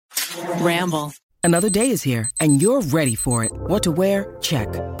Ramble. Another day is here, and you're ready for it. What to wear? Check.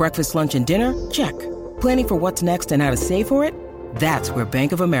 Breakfast, lunch, and dinner? Check. Planning for what's next and how to save for it? That's where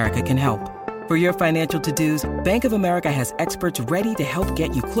Bank of America can help. For your financial to-dos, Bank of America has experts ready to help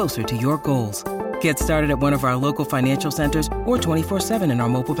get you closer to your goals. Get started at one of our local financial centers or 24/7 in our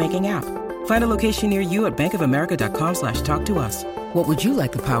mobile banking app. Find a location near you at bankofamerica.com/talktous. What would you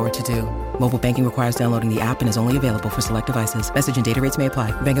like the power to do? Mobile banking requires downloading the app and is only available for select devices. Message and data rates may apply.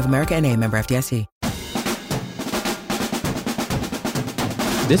 Bank of America N.A., member FDIC.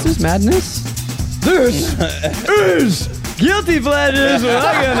 This is madness. This is Guilty Pleasures.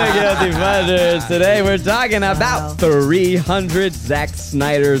 Welcome to Guilty Pleasures. Today we're talking about 300, Zack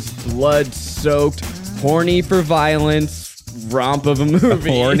Snyder's blood-soaked, horny for violence romp of a movie.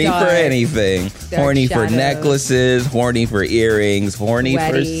 Horny for anything. Horny for necklaces, horny for earrings, horny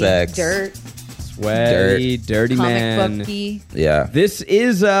for sex. Dirt. Sweaty, dirty Comic man. booky. Yeah. This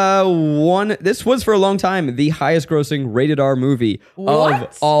is this was for a long time the highest grossing rated R movie of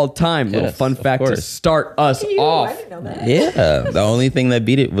all time. Little Yes, fun of fact to course. start us off. I didn't know that. Yeah. The only thing that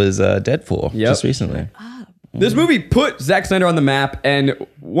beat it was Deadpool just recently. This movie put Zack Snyder on the map, and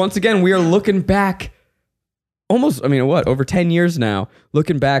once again, we are looking back over 10 years now.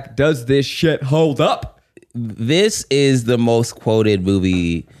 Looking back, does this shit hold up? This is the most quoted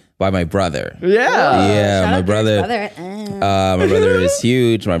movie by my brother. Yeah. Yeah, Shout my out to his brother. My brother is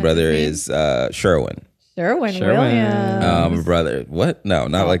huge. My brother is Sherwin. Sherwin Sherwin. Williams. My brother. What? No,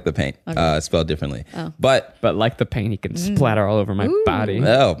 not like the paint. Spelled differently. But But like the paint, he can splatter all over my body.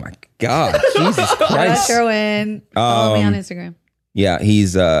 oh my God, Jesus Shout out Christ. Sherwin. Follow me on Instagram. Yeah,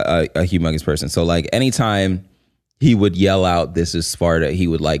 he's a humongous person. So like anytime he would yell out, "This is Sparta," he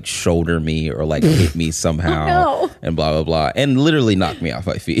would like shoulder me or like hit me somehow Oh, no. and blah, blah, blah. And literally knock me off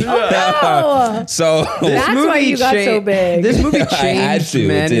my feet. No. So That's why you got so big. This movie I had changed to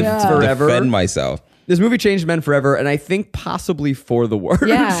men forever. defend myself. This movie changed men forever, and I think possibly for the worse.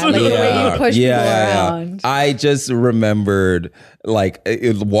 Yeah, like the way you push people around. I just remembered like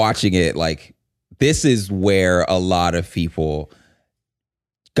watching it, like this is where a lot of people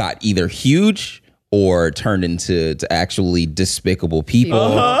got either huge or turned into actually despicable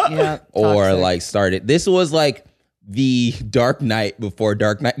people Yep, or toxic. like started. This was like the Dark Knight before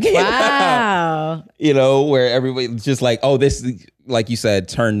Dark Knight came out. Wow. You know, where everybody was just like, oh, this, like you said,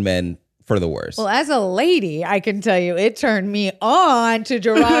 turned men for the worse. Well, as a lady, I can tell you, it turned me on to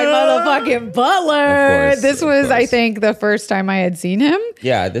Gerard motherfucking Butler. Of course, This of was, I course. think, the first time I had seen him.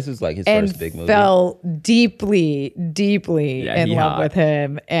 Yeah, this was like his And first big movie. fell deeply, deeply Yeah, in he love hot. with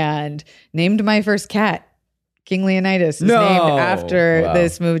him, and named my first cat. King Leonidas is No. named after Wow.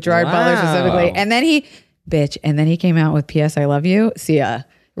 this movie, Gerard Butler specifically. Wow. And then he came out with P.S. I Love You. See ya.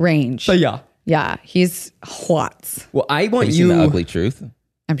 Range. So yeah. Yeah, he's hot. Well, I Have want you seen you. The Ugly Truth?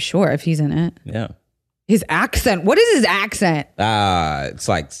 I'm sure if he's in it. Yeah. His accent. What is his accent? It's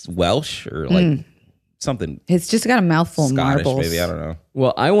like Welsh or like something It's just got a mouthful of Scottish, marbles. maybe. I don't know.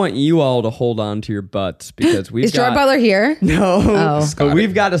 Well, I want you all to hold on to your butts because we've Is Gerard got Butler here? no. Oh. But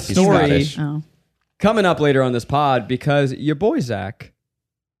we've got a He's story Scottish. Oh. coming up later on this pod because your boy Zach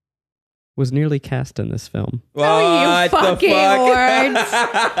was nearly cast in this film. No, you What the fucking fuck? weren't.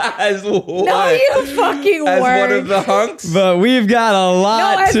 As what? No, you fucking As weren't. one of the hunks? But we've got a No,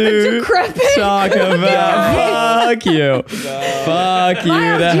 lot as the to decrepit talk about. Fuck you. Fuck you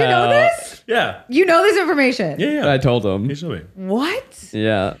Miles, to do you know hell. this? Yeah. You know this information? Yeah. I told him. He showed me. What?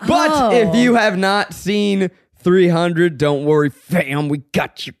 Yeah. But if you have not seen 300, don't worry, fam. We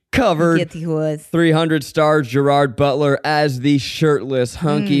got you covered. yours. 300 stars Gerard Butler as the shirtless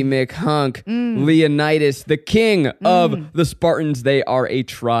hunky McHunk. Leonidas, the king of the Spartans. They are a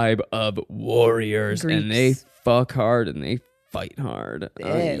tribe of warriors and they Greeks. fuck hard and they fight hard.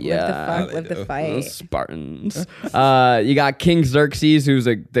 Live the Those fight. Spartans. You got King Xerxes, who's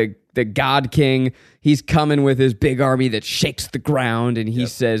the god king. He's coming with his big army that shakes the ground, and he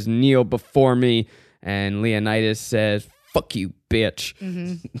says, "Kneel before me." And Leonidas says, "Fuck you, bitch."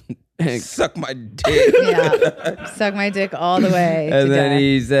 Suck my dick. Yeah. Suck my dick all the way. And to then death.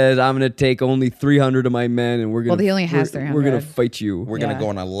 he says, "I'm gonna take only 300 of my men, and we're gonna." Well, he only has we're- We're gonna 300. fight you. We're going to go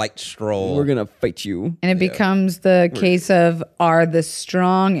on a light stroll. We're gonna fight you. And it becomes the case of are the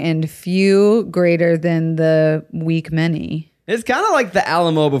strong and few greater than the weak many? It's kind of like the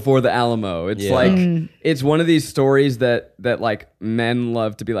Alamo before the Alamo. It's like it's one of these stories that like men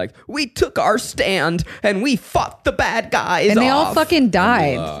love to be like, we took our stand and we fought the bad guys, and they all fucking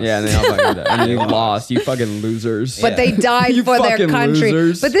died. Yeah, and they all fucking died. And you lost, you fucking losers. But they died You for their fucking country.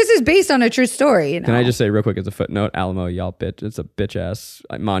 losers. But this is based on a true story. You know? Can I just say real quick as a footnote, Alamo, y'all bitch. It's a bitch ass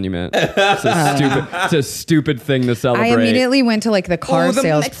monument. It's a stupid thing to celebrate. I immediately went to like the car the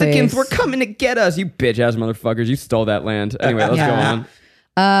sales Mexicans place. were coming to get us. You bitch ass motherfuckers. You stole that land. Anyway, let's go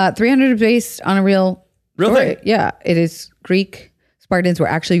on. 300 based on a real story. thing? Yeah, it is Greek. Spartans were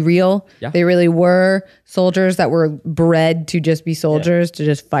actually real. Yeah. They really were soldiers that were bred to just be soldiers, to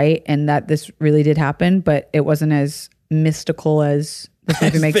just fight, and that this really did happen, but it wasn't as mystical as this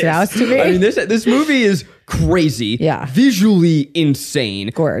movie makes it out to be. I mean, this movie is crazy. Yeah. Visually insane.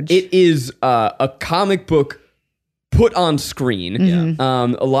 Gorge. It is a comic book put on screen.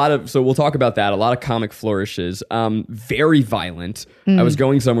 Mm-hmm. So we'll talk about that. A lot of comic flourishes. Very violent. I was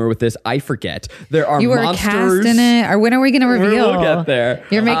going somewhere with this. I forget. There are You were monsters. cast in it. Or when are we going to reveal? We'll get there.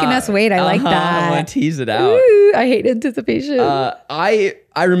 You're making us wait. I like I'm that. going to tease it out. Ooh, I hate anticipation.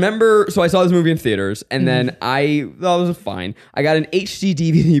 I remember, so I saw this movie in theaters, and then that was fine. I got an HD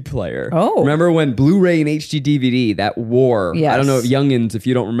DVD player. Oh. Remember when Blu-ray and HD DVD, that war? Yes. I don't know if youngins, if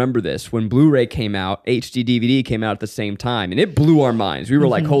you don't remember this, when Blu-ray came out, HD DVD came out at the same time, and it blew our minds. We were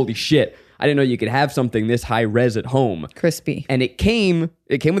like, holy shit. I didn't know you could have something this high res at home. Crispy. And it came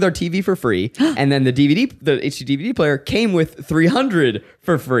with our TV for free, and then the HD DVD player came with 300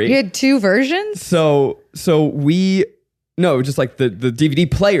 for free. You had two versions? No, just like the DVD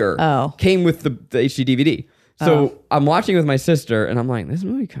player came with the HD DVD. So I'm watching with my sister, and I'm like, this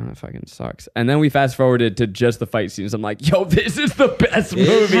movie kind of fucking sucks. And then we fast forwarded to just the fight scenes. I'm like, yo, this is the best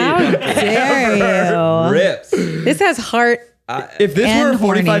movie. How dare you? Rips. This has heart. If this And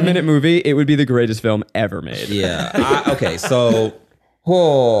were a 45-minute horny. movie, it would be the greatest film ever made. Yeah. Okay. So,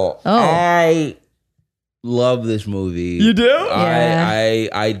 I love this movie. You do?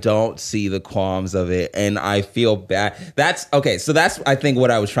 I don't see the qualms of it, and I feel bad. That's okay. So that's I think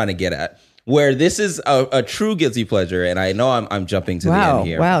what I was trying to get at. Where this is a true guilty pleasure, and I know I'm jumping to the end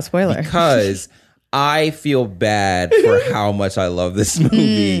here. Wow, spoiler. Because I feel bad for how much I love this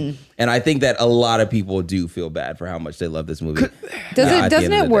movie. And I think that a lot of people do feel bad for how much they love this movie.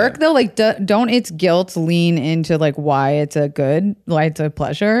 Doesn't it work though? Like, don't its guilt lean into like why it's a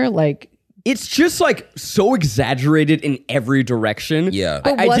pleasure? Like, It's just like so exaggerated in every direction. Yeah.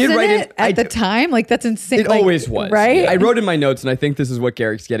 but I wasn't did write it at the time? Like, that's insane. It Like, always was. right? I wrote in my notes, and I think this is what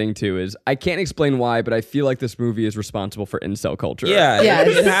Garrick's getting to, is I can't explain why, but I feel like this movie is responsible for incel culture. Yeah, Yeah,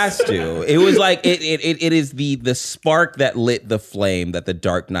 it has to. It was like it is the spark that lit the flame that the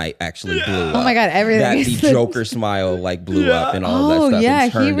Dark Knight actually blew up. Oh my God, everything that is the the- Joker smile like blew up and all that Oh stuff. yeah,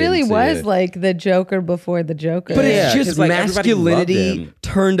 and he turned really into- was like the Joker before the Joker. But Yeah, it's just 'cause, like, everybody loved masculinity him.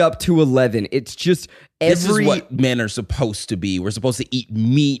 turned up to 11. It's just This is what men are supposed to be. We're supposed to eat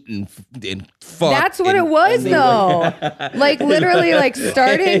meat and fuck. That's what it was though. Like literally like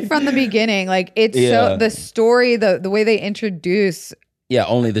starting from the beginning. Like it's so the story, the way they introduce Yeah,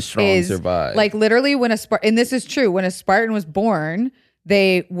 only the strong is survive. like literally when and this is true, when a Spartan was born,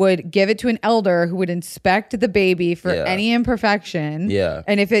 they would give it to an elder who would inspect the baby for any imperfection. Yeah.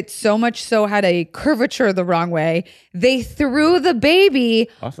 And if it so much so had a curvature the wrong way, they threw the baby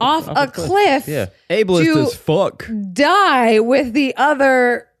off a cliff Yeah. ableist to as fuck. die with the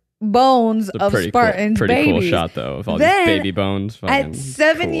other bones of Spartans' pretty babies. cool shot though of all Then, these baby bones. At Fucking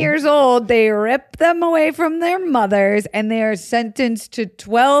 7 cool. years old, they rip them away from their mothers and they are sentenced to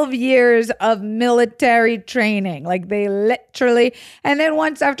 12 years of military training. Like they literally, and then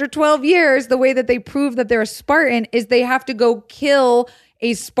once after 12 years, the way that they prove that they're a Spartan is they have to go kill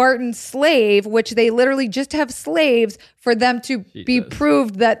a Spartan slave, which they literally just have slaves for them to be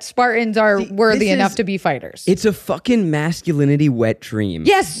proved that Spartans are worthy this enough is- to be fighters. It's a fucking masculinity wet dream.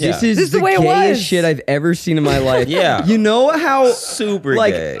 Yes, This this is the way it gayest was. shit I've ever seen in my life. Yeah. You know how Super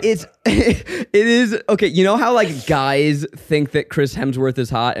like gay. it's it is okay. You know how like guys think that Chris Hemsworth is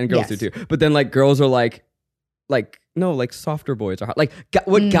hot and girls Yes. do too, but then like girls are like no, like softer boys are hot. Like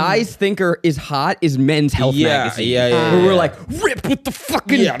what guys think is hot is Men's Health magazine. Yeah. Where we're like ripped with the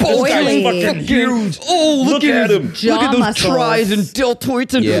fucking Yeah, this boys, guy's and fucking huge. Oh, look at at him! him. Jaw Look at those muscles. tries and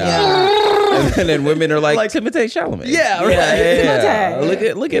deltoids and And then women are like, Timothée Chalamet. Yeah, right. Yeah.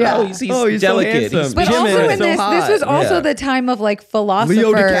 Timothée. Look at Yeah. oh, he's so delicate. handsome. He's But Jimin also is in so this hot. was also Yeah. the time of like philosophers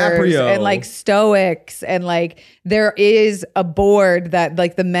DiCaprio. and like Stoics, and like there is a board that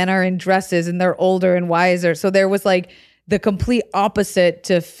like the men are in dresses and they're older and wiser. So there was like the complete opposite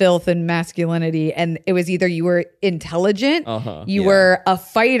to filth and masculinity. And it was either you were intelligent, you were a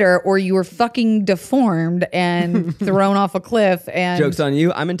fighter, or you were fucking deformed and thrown off a cliff. And Joke's on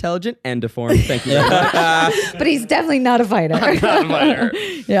you. I'm intelligent and deformed. Thank you very much. but he's definitely not a fighter. Not a fighter.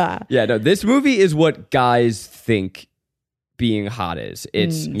 Yeah. Yeah, no, this movie is what guys think being hot is.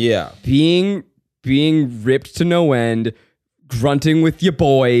 It's being ripped to no end, grunting with your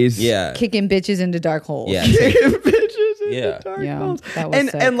boys. Yeah. Kicking bitches into dark holes. Yeah. Kicking bitches into dark Yeah, holes. that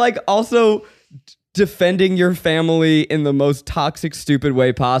was sick. And like also defending your family in the most toxic, stupid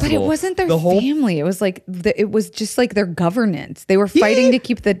way possible. But it wasn't their family. It was like it was just like their governance. They were fighting to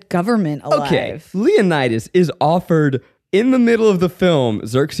keep the government alive. Okay, Leonidas is offered in the middle of the film.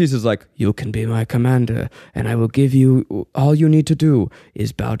 Xerxes is like, you can be my commander, and I will give you all you need to do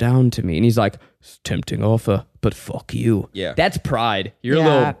is bow down to me. And he's like, tempting offer, but fuck you. Yeah. That's pride. You're a Yeah,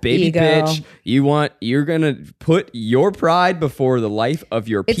 little baby ego. bitch. You're gonna put your pride before the life of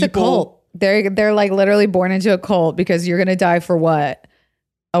your It's people. a cult. They're like literally born into a cult because you're gonna die for what?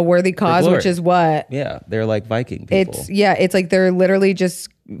 A worthy cause, glory. which is what? Yeah. They're like Viking people. It's like they're literally just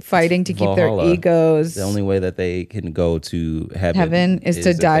fighting to keep Valhalla. their egos. The only way that they can go to heaven is to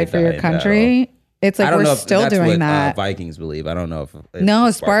if die they for your in battle. country. It's I like don't we're know if still that's doing what, that. Vikings believe. I don't know if No,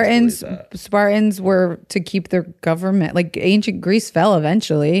 believe Spartans that. were to keep their government. Like ancient Greece fell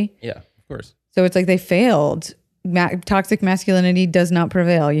eventually. Yeah, of course. So it's like they failed. Toxic masculinity does not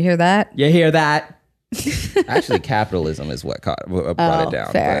prevail. You hear that? You hear that? Actually, capitalism is what brought it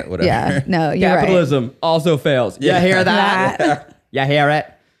down. Fair. But whatever. Yeah. No, you're right. Capitalism also fails. You hear that? You hear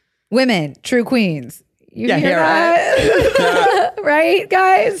it? Women, true queens. You Yeah, hear hear that? Right,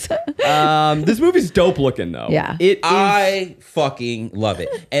 guys? This movie's dope looking though. Yeah. It is. I fucking love it.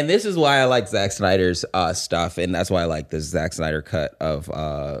 And this is why I like Zack Snyder's stuff. And that's why I like the Zack Snyder cut of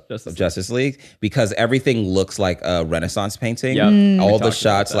Justice League. Because everything looks like a Renaissance painting. Yep. All We the talked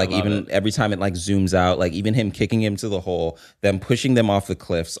shots, about that. like I love even it. every time it like zooms out, like even him kicking him to the hole, them pushing them off the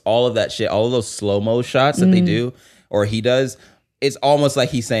cliffs, all of that shit, all of those slow-mo shots that they do, or he does, it's almost like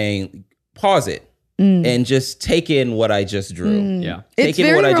he's saying, pause it. And just take in what I just drew. Yeah. Take It's in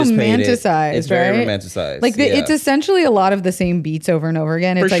very what I just painted. romanticized, It's very right? romanticized. Like it's essentially a lot of the same beats over and over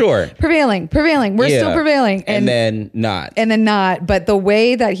again. It's For like sure. prevailing. We're still prevailing. and then not. And then not. But the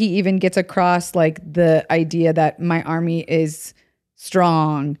way that he even gets across like the idea that my army is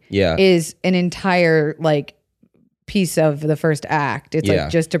strong is an entire like piece of the first act. It's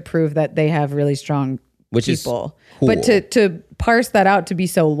like just to prove that they have really strong Which people. is cool. But to parse that out to be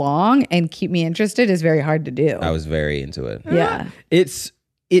so long and keep me interested is very hard to do. I was very into it. Yeah. It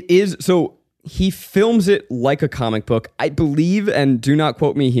is. So he films it like a comic book. I believe, and do not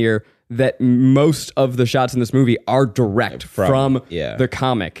quote me here, that most of the shots in this movie are direct from the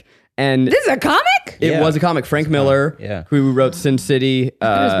comic. And This is a comic? it was a comic. Frank Miller, who wrote Sin City. It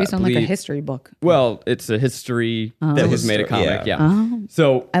was based on like a history book. Well, it's a history that was made a comic. Yeah. Oh.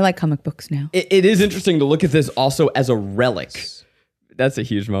 So I like comic books now. it is interesting to look at this also as a relic. That's a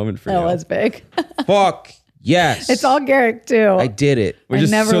huge moment for you. That was big. Fuck yes. It's all Garrick too. I did it. We I just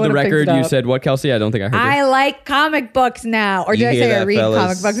never so the would've picked record. it You up. said what, Kelsey? I don't think I heard you. I like comic books now. Or did You I hear say I that, read fellas?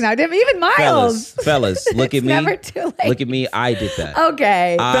 comic books now? Even Miles. Fellas, look at It's me. never too late. Look at me. I did that.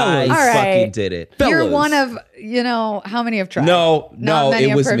 Okay. I All right. fucking did it. You're Fellas. one of, how many have tried? No, Not many it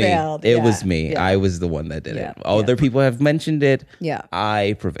have was me. prevailed. It Yeah. was me. Yeah. I was the one that did Yeah. it. Other people have mentioned it. Yeah.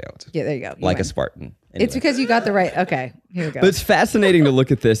 I prevailed. Yeah, there you go. You Like a win. Spartan. It's Anyway. because you got the right. Okay, here we go. But it's fascinating to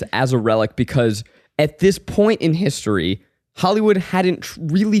look at this as a relic because at this point in history, Hollywood hadn't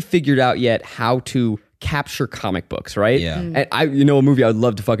really figured out yet how to capture comic books, right? Yeah. Mm. And a movie I would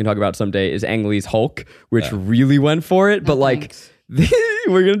love to fucking talk about someday is Ang Lee's Hulk, which really went for it. But like,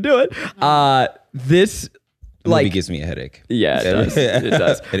 we're gonna do it. This The movie gives me a headache. Yeah, it does. It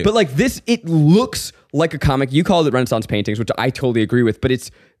does. Anyway. But like this, it looks like a comic. You called it Renaissance paintings, which I totally agree with. But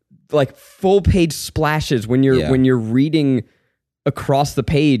it's like full page splashes when you're reading across the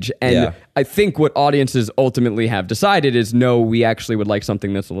page. And I think what audiences ultimately have decided is no, we actually would like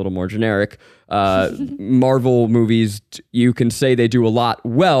something that's a little more generic. Marvel movies, you can say they do a lot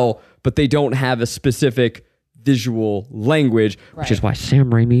well, but they don't have a specific visual language, which is why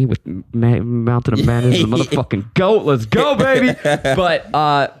Sam Raimi with Mountain of Madness is the motherfucking GOAT. Let's go, baby. But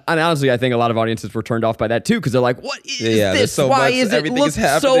and honestly, I think a lot of audiences were turned off by that too, because they're like, what is there's this? so Why much, is it everything look is so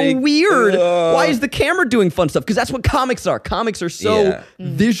happening. weird? Why is the camera doing fun stuff? Because that's what comics are. Comics are so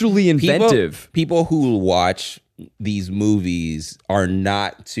visually inventive. People who watch these movies are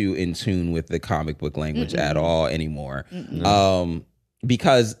not too in tune with the comic book language at all anymore.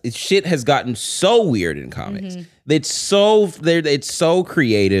 Because shit has gotten so weird in comics it's so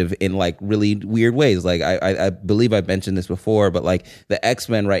creative in like really weird ways. Like I believe I mentioned this before, but like the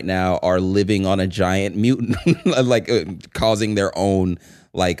X-Men right now are living on a giant mutant, like causing their own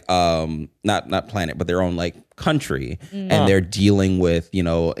like not planet, but their own like country, and they're dealing with, you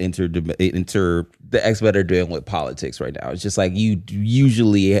know, the X-Men are dealing with politics right now. It's just like you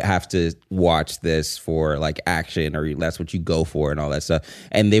usually have to watch this for like action, or that's what you go for and all that stuff.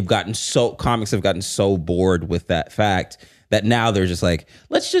 And comics have gotten so bored with that fact that now they're just like,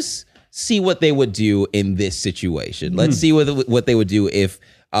 let's just see what they would do in this situation. Let's see what they would do if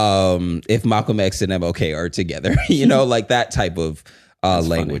Malcolm X and MLK are together. You know, like that type of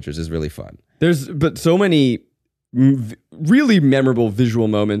language, which is really fun. There's so many really memorable visual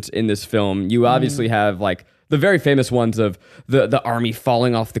moments in this film. You obviously have like the very famous ones of the army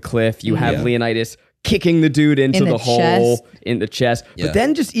falling off the cliff. You have Leonidas kicking the dude into the hole in the chest. Yeah. But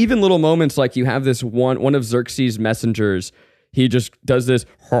then just even little moments like you have this one of Xerxes' messengers. He just does this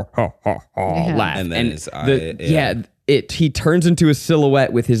ha ha ha ha laugh, and then his eye, he turns into a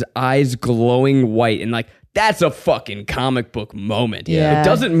silhouette with his eyes glowing white, and like that's a fucking comic book moment. Yeah. It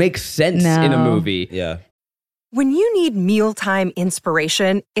doesn't make sense in a movie. Yeah. When you need mealtime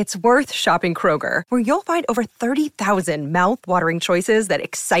inspiration, it's worth shopping Kroger, where you'll find over 30,000 mouth-watering choices that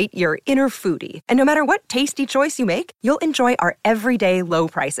excite your inner foodie. And no matter what tasty choice you make, you'll enjoy our everyday low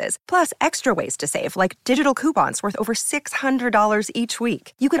prices, plus extra ways to save, like digital coupons worth over $600 each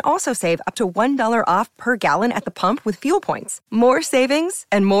week. You can also save up to $1 off per gallon at the pump with fuel points. More savings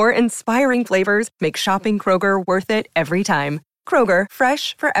and more inspiring flavors make shopping Kroger worth it every time. Kroger,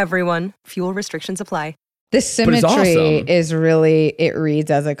 fresh for everyone. Fuel restrictions apply. The symmetry is really, it reads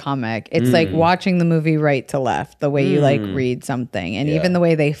as a comic. It's like watching the movie right to left, the way you like read something. And even the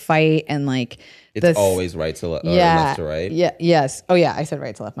way they fight and like... It's always right to left, left to right. Yeah. Yes. Oh yeah, I said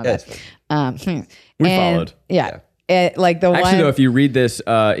right to left. My bad. We followed. Yeah. Like the Actually, though, if you read this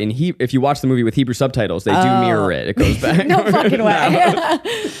if you watch the movie with Hebrew subtitles, they do mirror it. It goes back. No fucking way.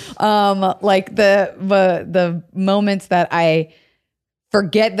 Like the moments that I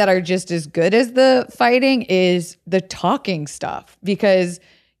forget that are just as good as the fighting is the talking stuff, because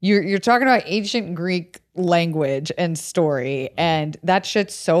you're talking about ancient Greek language and story, and that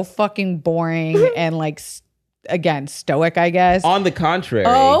shit's so fucking boring and like again stoic, I guess. On the contrary,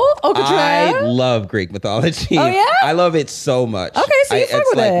 I love Greek mythology. Oh yeah, I love it so much. Okay, so you fuck it's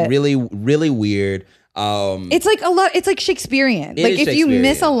with like it. really, really weird. It's like a lot. It's like Shakespearean. Like if you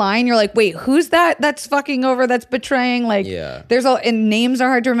miss a line, you're like, wait, who's that? That's fucking over. That's betraying. Like there's and names are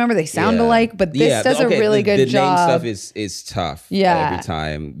hard to remember. They sound alike, but this does a really good job. The name stuff is tough. Every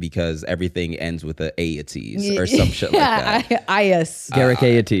time, because everything ends with a Aetes or some shit like that. Ias.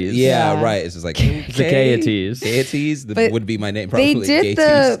 Garricaetes. Right. It's just like Zacchaeus. Aetes would be my name. Probably.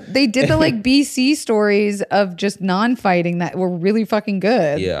 They did the like BC stories of just non-fighting that were really fucking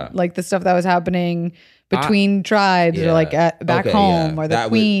good. Yeah, like the stuff that was happening between tribes, or like back home, or the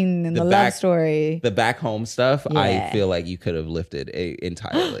queen and the love story. The back home stuff, I feel like you could have lifted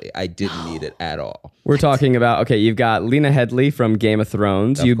entirely. I didn't need it at all. We're talking about, you've got Lena Headey from Game of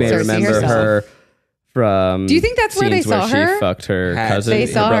Thrones. You may remember her from... Do you think that's where they saw her? She fucked her cousin. They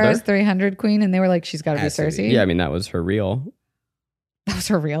saw her her as 300 queen, and they were like, she's got to be Cersei. Yeah, I mean, that was her reel. That was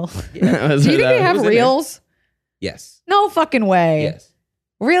her reel. Yeah. Do you think they have reels? Yes. No fucking way. Yes.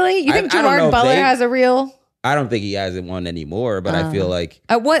 Really? You think Gerard Butler has a reel? I don't think he has one anymore, but I feel like...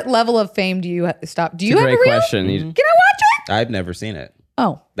 At what level of fame do you stop? Do you have a reel? Great question. Can I watch it? I've never seen it.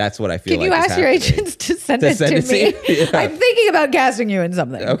 Oh. That's what I feel like. Can you ask your agents to send it to me? Yeah. I'm thinking about casting you in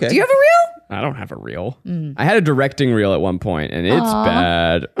something. Okay. Do you have a reel? I don't have a reel. I had a directing reel at one point, and it's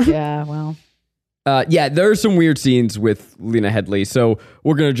bad. Yeah, well... there are some weird scenes with Lena Headey, so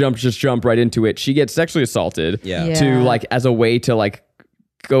we're gonna jump right into it. She gets sexually assaulted to like as a way to like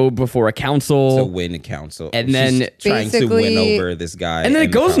go before a council to win a council, and then trying to win over this guy, and then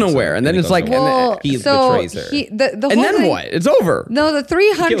it goes nowhere, and then it's like, he betrays her, and then thing, what? It's over. No, the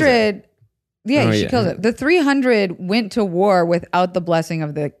 300. She kills it. The 300 went to war without the blessing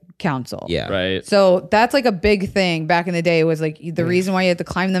of the council. Yeah. Right. So that's like a big thing back in the day. It was like the reason why you had to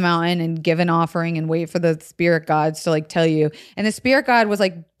climb the mountain and give an offering and wait for the spirit gods to like tell you. And the spirit god was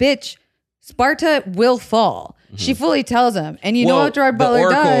like, bitch, Sparta will fall. She fully tells him. And you know what Gerard Butler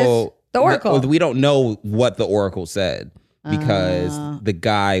does? The oracle. We don't know what the oracle said. because the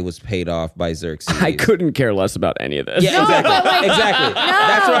guy was paid off by Xerxes. I couldn't care less about any of this. Yeah, exactly.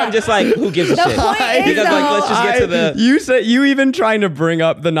 That's where I'm just like, who gives a shit? Because let's just get to the. You even trying to bring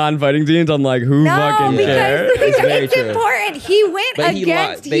up the non-fighting scenes. I'm like, who fucking cares? It's important. He went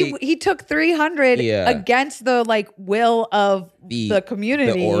against. He took 300 against the will of the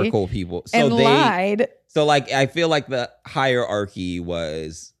community, the Oracle people, and lied. So I feel like the hierarchy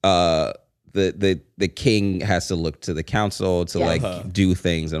was the king has to look to the council to do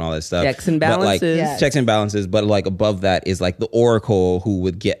things and all that stuff. Checks and balances. Checks and balances. But above that is the oracle who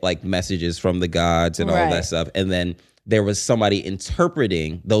would get messages from the gods and all that stuff. And then there was somebody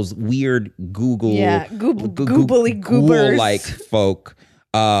interpreting those weird googly goobers folk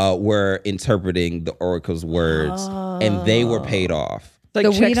were interpreting the oracle's words, and they were paid off. Like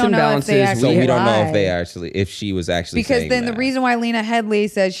so checks and balances. So we don't know if she was actually because saying then that. The reason why Lena Headey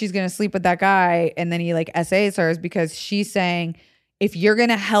says she's going to sleep with that guy and then he essays her is because she's saying, if you're going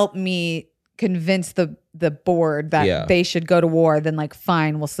to help me convince the board that they should go to war, then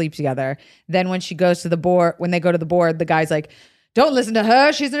fine, we'll sleep together. Then when she goes to the board, when they go to the board, the guy's like, don't listen to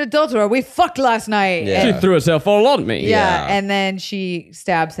her. She's an adulterer. We fucked last night. Yeah. She threw herself all on me. Yeah. And then she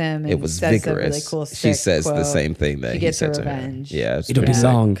stabs him. And it was says vigorous. A really cool she says quote. The same thing that she he gets said her to revenge. her. Yeah. It'll be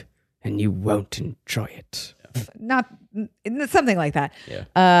long and you won't enjoy it. Not something like that.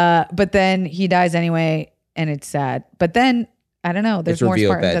 Yeah. But then he dies anyway, and it's sad. But then I don't know. There's it's more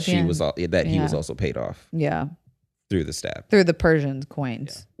revealed Spartans that at the she end. was he was also paid off. Yeah. Through the stab. Through the Persian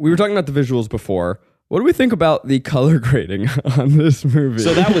coins. We were talking about the visuals before. What do we think about the color grading on this movie?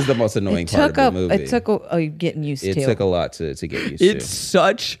 So that was the most annoying part of the movie. It took getting used to. It took a lot to get used to. It's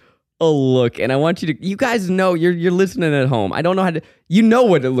such a look, and I want you guys know, you're listening at home. I don't know how to, you know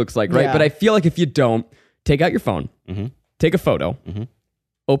what it looks like, right? Yeah. But I feel like if you don't, take out your phone, take a photo,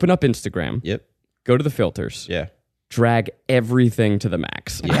 open up Instagram, go to the filters, drag everything to the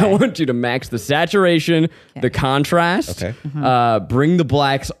max. I want you to max the saturation, the contrast, bring the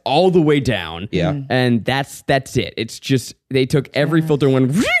blacks all the way down. And that's it. It's just, they took every filter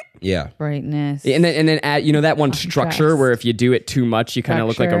one, brightness, and then add, that one structure where if you do it too much, you kind of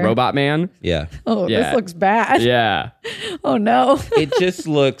look like a robot man. This looks bad. Oh no. It just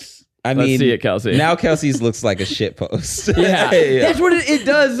looks. I mean, let's see it, Kelsey. Now Kelsey's looks like a shit post. That's what it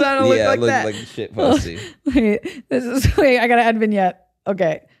does. I don't look like that. Like a shit posty. Wait, I gotta add vignette.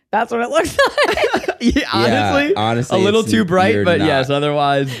 Okay. That's what it looks like. Honestly, a little too bright, but yes,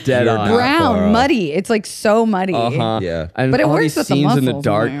 otherwise dead on. Brown, muddy. It's so muddy. Yeah, and but it all works these with the scenes in the muscles,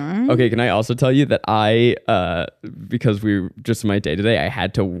 dark. right? Okay, can I also tell you that I, because we just my day today, I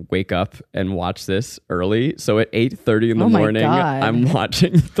had to wake up and watch this early. So at 8:30 in the morning, I'm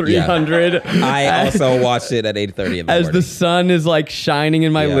watching 300. I also watched it at 8:30 in the morning. As the sun is shining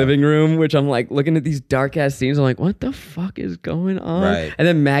in my living room, which I'm looking at these dark ass scenes. I'm like, what the fuck is going on? Right. And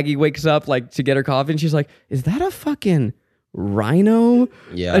then Maggie wakes up to get her coffee, and she's like, is that a fucking rhino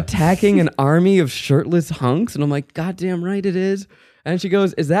attacking an army of shirtless hunks? And I'm like, goddamn right it is. And she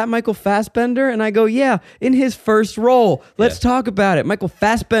goes, is that Michael Fassbender? And I go, yeah, in his first role. Let's talk about it. Michael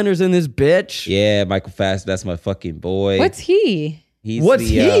Fassbender's in this bitch. Yeah, Michael Fassbender, that's my fucking boy. What's he? He's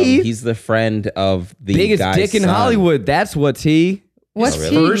the friend of the biggest guy's dick in son. Hollywood. That's what's he. What's really?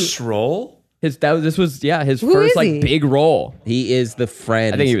 he? First role? This was his Who first is he? big role. He is the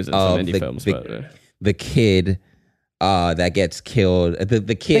friend. I think he was in some indie the, films. The kid that gets killed.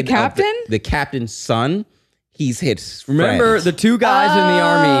 The kid. The captain? The captain's son. He's his Remember friend. the two guys in the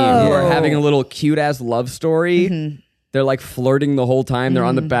army who are having a little cute ass love story? They're flirting the whole time. They're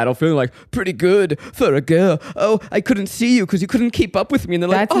on the battlefield, pretty good for a girl. Oh, I couldn't see you because you couldn't keep up with me. And they're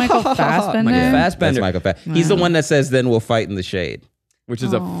That's Michael Fassbender? Michael Fassbender. That's Michael Fassbender. He's the one that says, "Then we'll fight in the shade." Which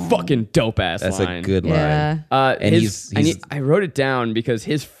is a fucking dope ass That's line. a good line. And I wrote it down because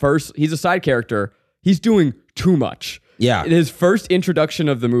he's a side character. He's doing too much. Yeah. In his first introduction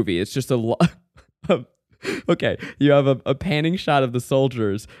of the movie, it's just a lot of, okay, you have a panning shot of the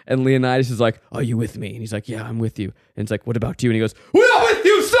soldiers, and Leonidas is like, are you with me? And he's like, yeah, I'm with you. And it's like, what about you? And he goes, we are with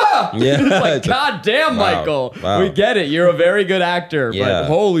you, sir! Yeah. It's like, God damn, Michael. Wow. We get it. You're a very good actor, but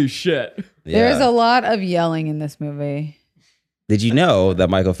holy shit. There's a lot of yelling in this movie. Did you know that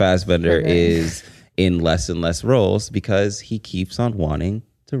Michael Fassbender is in less and less roles because he keeps on wanting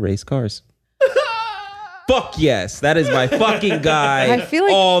to race cars? Fuck yes. That is my fucking guy. I feel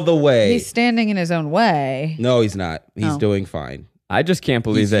like all the way. He's standing in his own way. No, he's not. He's doing fine. I just can't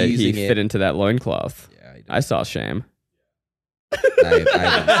believe He's that he using fit it. into that loincloth. Yeah, he does. I saw shame.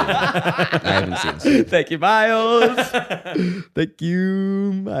 I haven't seen it. Thank you, Miles. Thank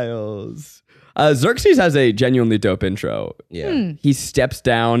you, Miles. Xerxes has a genuinely dope intro. Yeah. He steps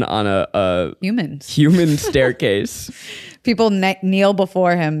down on a Humans. human staircase. People kneel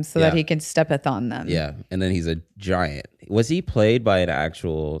before him so that Yeah. he can steppeth on them. Yeah. And then he's a giant. Was he played by an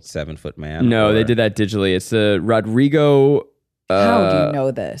actual 7-foot man? No, or- they did that digitally. It's Rodrigo. How do you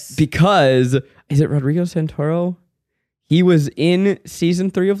know this? Because, is it Rodrigo Santoro? He was in season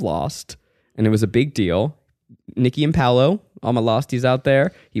 3 of Lost, and it was a big deal. Nikki and Paolo, all my Losties out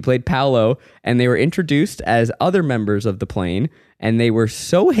there. He played Paolo, and they were introduced as other members of the plane, and they were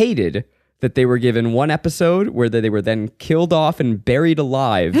so hated that they were given one episode where they were then killed off and buried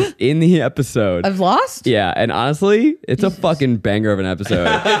alive in the episode. I've lost? Yeah, and honestly, it's a fucking banger of an episode.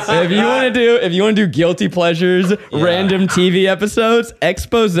 if you want to do guilty pleasures, random TV episodes,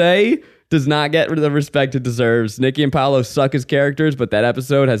 Expose does not get the respect it deserves. Nikki and Paolo suck as characters, but that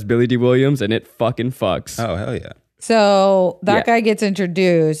episode has Billy D. Williams and it fucking fucks. Oh, hell yeah. So that Yeah. guy gets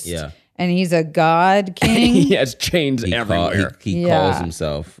introduced. Yeah. And he's a god king. He has chains He everywhere. he Yeah. calls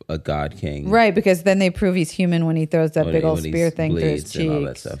himself a god king. Right, because then they prove he's human when he throws that When big he- old when he spear thing through his bleeds cheeks. and all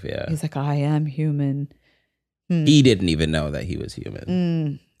that stuff, yeah. He's like, I am human. He didn't even know that he was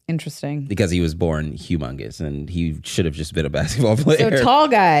human Interesting. because he was born humongous and he should have just been a basketball player. So tall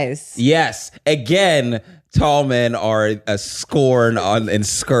guys. Yes. Again, tall men are a scorn on and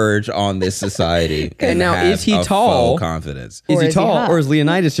scourge on this society. And now, have is he a tall? Full confidence. Is Or he is he tall, hot? or is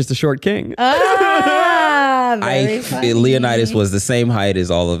Leonidas just a short king? Very funny. Leonidas was the same height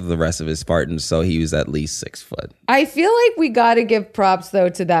as all of the rest of his Spartans, so he was at least 6 foot. I feel like we got to give props though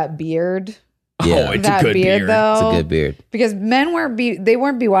to that beard. Yeah. Oh, it's that a good beard. though. It's a good beard. Because men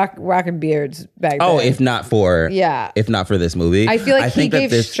weren't rocking beards back then. Oh, if not for this movie, I feel like he think that gave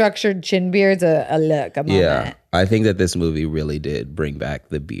this- structured chin beards a look, a moment. Yeah, I think that this movie really did bring back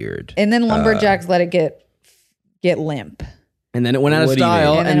the beard. And then lumberjacks let it get limp. And then it went out of What do you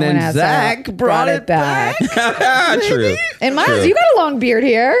style, mean? and then it then went out of Zach style. brought it back. True. And Miles, True. you got a long beard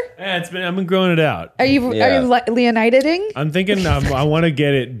here. Yeah, I've been growing it out. Are you Yeah. Leonidating? I'm thinking I want to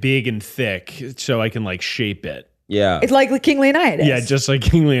get it big and thick so I can like shape it. Yeah. It's like King Leonidas. Yeah, just like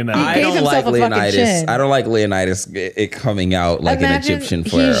King Leonidas. He I gave don't himself like a fucking Leonidas. chin. I don't like Leonidas it coming out like Imagine an Egyptian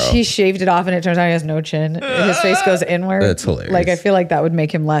pharaoh. He shaved it off and it turns out he has no chin. His face goes inward. That's hilarious. Like I feel like that would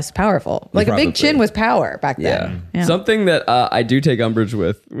make him less powerful. Like a big Probably. chin was power back then. Yeah. Something that I do take umbrage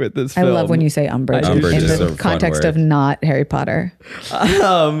with this I film. love when you say umbrage in Umbrage is a the fun context word. of not Harry Potter.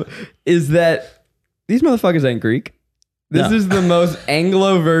 Is that these motherfuckers ain't Greek. This No. is the most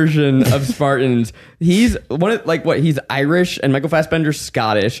Anglo version of Spartans. He's he's Irish and Michael Fassbender's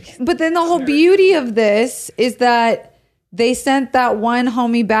Scottish. But then the whole beauty of this is that they sent that one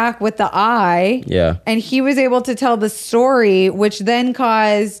homie back with the eye. Yeah. And he was able to tell the story, which then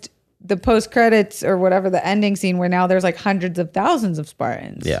caused the post credits or whatever, the ending scene where now there's like hundreds of thousands of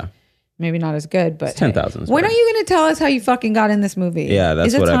Spartans. Yeah. Maybe not as good, but 10,000 When are Spartans. you going to tell us how you fucking got in this movie? Yeah, that's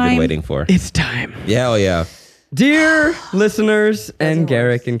Is it what I've time? been waiting for. It's time. Yeah, oh yeah. Dear listeners and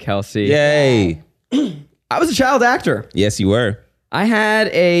Garrick and Kelsey, Yay. I was a child actor. Yes, you were. I had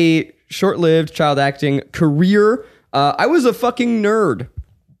a short-lived child acting career. I was a fucking nerd.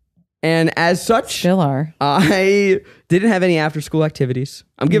 And as such, Still are. I didn't have any after-school activities.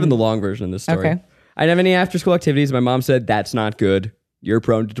 I'm giving the long version of this story. Okay. I didn't have any after-school activities. My mom said, that's not good. You're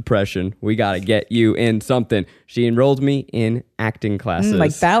prone to depression. We got to get you in something. She enrolled me in acting classes.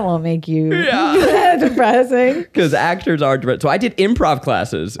 Like that won't make you depressing. Because actors are depressed. So I did improv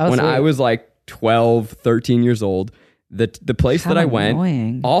classes when sweet. I was like 12, 13 years old. The place How that I went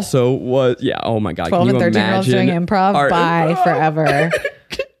annoying. also was, oh my God. 12 can and you 13-year-olds doing imagine improv? our Bye improv? forever.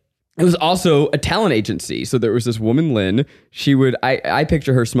 It was also a talent agency. So there was this woman, Lynn. She would, I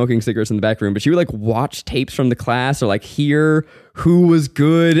picture her smoking cigarettes in the back room, but she would like watch tapes from the class or like hear who was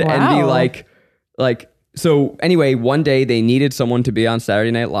good and be Wow. like, so anyway, one day they needed someone to be on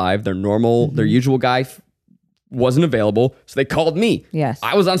Saturday Night Live. Their usual guy wasn't available. So they called me. Yes.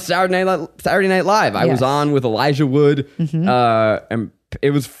 I was on Saturday Night Live. I was Yes. on with Elijah Wood. And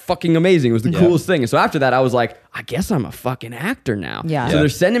it was fucking amazing. It was the coolest thing. And so after that, I was like, I guess I'm a fucking actor now. Yeah. So they're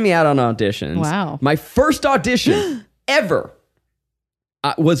sending me out on auditions. Wow. My first audition ever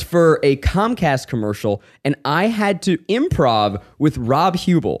was for a Comcast commercial, and I had to improv with Rob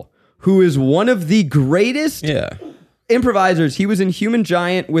Hubel, who is one of the greatest Yeah. improvisers. He was in Human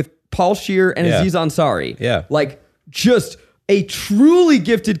Giant with Paul Scheer and Yeah. Aziz Ansari. Yeah. Like, just a truly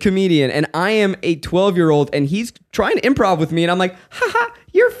gifted comedian, and I am a 12-year-old, and he's trying to improv with me, and I'm like, haha,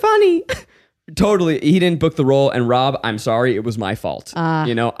 you're funny. Totally, he didn't book the role, and Rob, I'm sorry, it was my fault.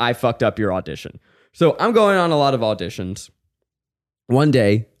 I fucked up your audition. So I'm going on a lot of auditions, one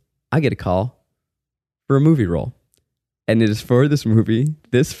day I get a call for a movie role. And it is for this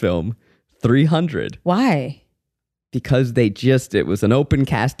film, 300. Why? Because it was an open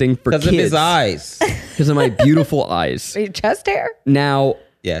casting for kids. Because of his eyes. Because of my beautiful eyes. Your chest hair? Now,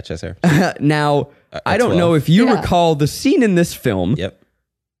 Yeah, chest hair. I don't know if you recall the scene in this film. Yep.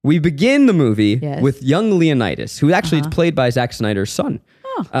 We begin the movie Yes. with young Leonidas, who actually is played by Zack Snyder's son.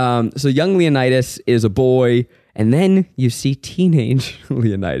 So young Leonidas is a boy, and then you see teenage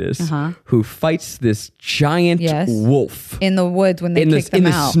Leonidas, who fights this giant wolf In the woods when they kick them in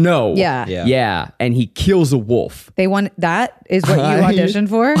the out. snow. Yeah. And he kills a wolf. They want that is what you auditioned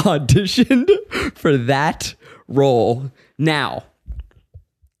for? Auditioned for that role. Now,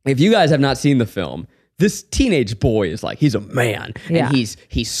 if you guys have not seen the film, this teenage boy is like, he's a man, and he's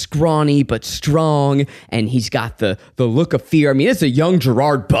scrawny but strong, and he's got the look of fear. I mean, it's a young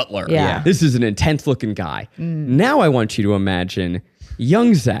Gerard Butler. Yeah. This is an intense looking guy. Now I want you to imagine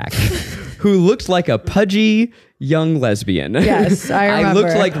young Zach, who looks like a pudgy young lesbian. Yes, I remember. I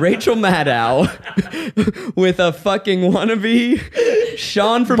looked like Rachel Maddow with a fucking wannabe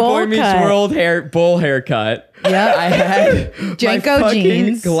Sean from Bowl Boy Meets cut. World bowl haircut. Yep. I had my Janko fucking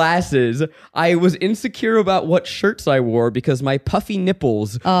jeans. glasses. I was insecure about what shirts I wore because my puffy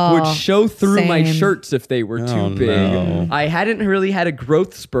nipples would show through my same. shirts if they were too big. no. I hadn't really had a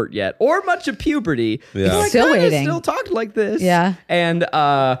growth spurt yet or much of puberty. Yeah. So I Still kinda waiting. still talked like this. Yeah. And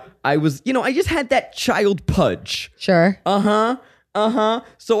I was, I just had that child pudge. Sure.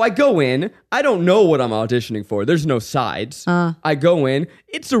 So I go in. I don't know what I'm auditioning for. There's no sides. I go in.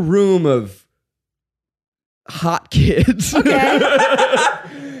 It's a room of hot kids. Okay.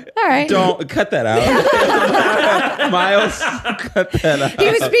 All right. Don't cut that out. Miles, cut that out. He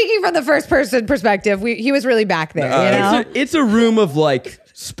was speaking from the first person perspective. He was really back there, you know? It's a room of like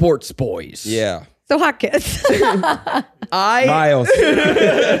sports boys. Yeah. So hot kids. Miles.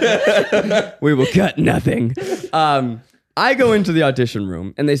 We will cut nothing. I go into the audition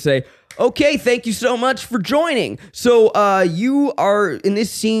room and they say, okay, thank you so much for joining. So you are in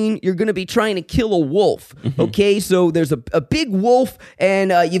this scene, you're going to be trying to kill a wolf. Okay, so there's a big wolf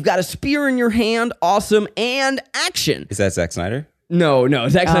and you've got a spear in your hand. Awesome. And action. Is that Zack Snyder? No,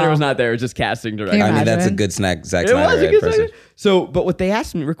 Zack Snyder was not there. It was just casting director. Can you I mean, that's a imagine? good snack. Zack It was Snyder a in good person. Snyder. So, but what they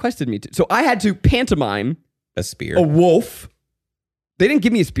requested me to, so I had to pantomime A spear. a wolf. They didn't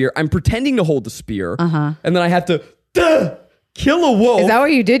give me a spear. I'm pretending to hold the spear. And then I have to kill a wolf. Is that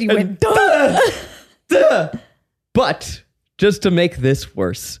what you did? You and went, But just to make this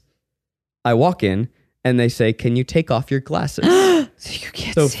worse, I walk in and they say, can you take off your glasses? so you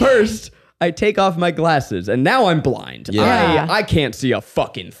can't So see. first, I take off my glasses and now I'm blind. Yeah. I can't see a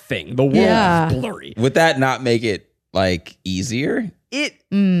fucking thing. The world is blurry. Would that not make it like easier?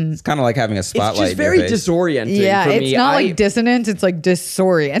 It's kind of like having a spotlight. It's just very in your face. disorienting Yeah, for it's me. not like dissonance. It's like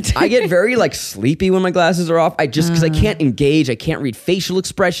disorienting. I get very like sleepy when my glasses are off. Because I can't engage. I can't read facial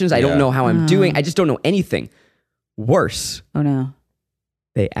expressions. I don't know how I'm doing. I just don't know anything. Worse, Oh no.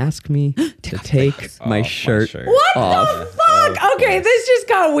 they ask me to take my shirt What off. the fuck? Okay, this just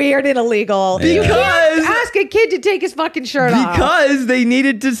got weird and illegal. You can't Because- ask a kid to take his fucking shirt off. Because they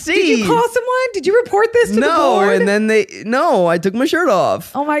needed to see. Did you call someone? Did you report this to the No, board? and then I took my shirt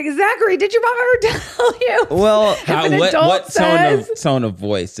off. Oh my, Zachary, did your mom ever tell you? Well, If an What adult tone says, tone of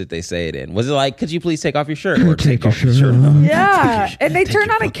voice did they say it in? Was it like, could you please take off your shirt or take off your shirt? off? yeah, and they turn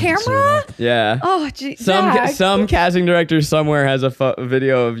on a camera? yeah. Oh, gee, Some Zach. some casting director somewhere has a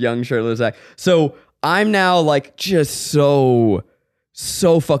video of young shirtless Zach. So I'm now like just so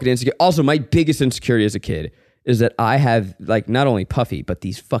fucking insecure. Also, my biggest insecurity as a kid is that I have like not only puffy but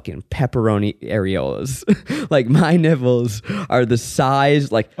these fucking pepperoni areolas. Like my nipples are the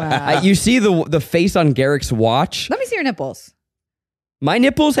size like you see the face on Garrick's watch. Let me see your nipples. My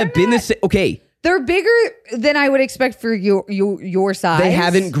nipples have been the same. Okay. They're bigger than I would expect for your size. They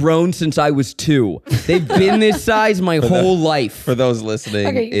haven't grown since I was 2. They've been this size my whole life. For those listening,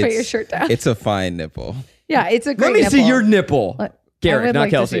 Okay, you put your shirt down. It's a fine nipple. Yeah, it's a great Let me see nipple. your nipple. I Garrett, would not like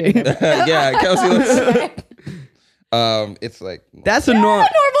to Kelsey. see your nipple. Yeah, Kelsey looks. It's like That's a I normal.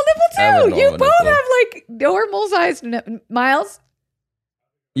 have a normal I have a nipple too. You normal both nipple. have like normal sized Miles.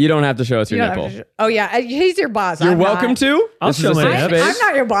 You don't have to show us You your don't nipple. have to oh yeah, he's your boss. You're I'm welcome not. to. I'll This is show a my safe nipples. space. I'm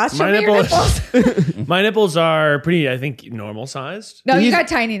not your boss. Show My me your nipples- nipples. My nipples are pretty, I think, normal sized. No, you He's- got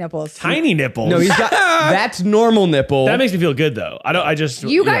tiny nipples. Tiny nipples. No, he's got. That's normal nipple. That makes me feel good though. I just.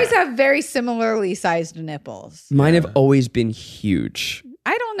 You guys yeah. have very similarly sized nipples. Mine have always been huge.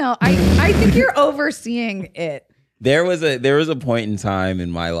 I don't know. I think you're overseeing it. there was a point in time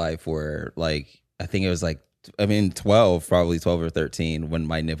in my life where like I think it was like 12 or 13 when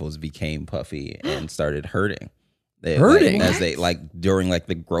my nipples became puffy and started hurting. Hurting? as they like during like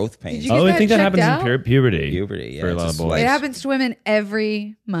the growth pains. you get I think that checked happens out? in puberty. Puberty, yeah, for a it's lot of just boys. like- It happens to women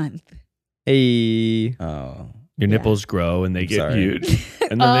every month. Hey. Oh, Your nipples grow and they get Sorry. huge,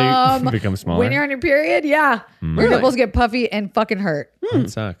 and then they become smaller. When you're on your period, yeah. Your nipples get puffy and fucking hurt. That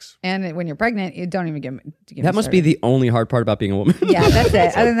sucks. And when you're pregnant, you don't even get That must be the only hard part about being a woman. Yeah, that's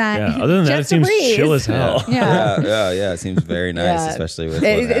it. Other than that, Yeah. Other than that, it just a seems breeze. chill as hell. Yeah. yeah. It seems very nice, Yeah. especially with.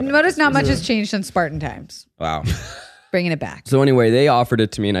 Notice not much has changed since Spartan times. Wow. Bringing it back. So anyway, they offered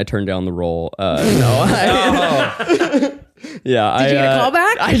it to me and I turned down the role. Yeah. Did you get a call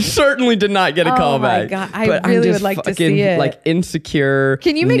back? I certainly did not get a call my back. God. I But I'm really just would like to fucking, see it. Like insecure.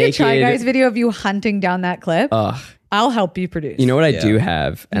 Can you make naked. a Try Guys video of you hunting down that clip? I'll help you produce. You know what I Yeah. do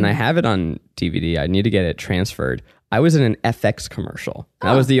have, and I have it on DVD. I need to get it transferred. I was in an FX commercial.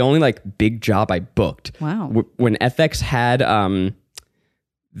 That was the only like big job I booked. Wow. When FX had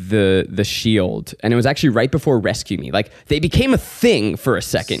the Shield, and it was actually right before Rescue Me. Like they became a thing for a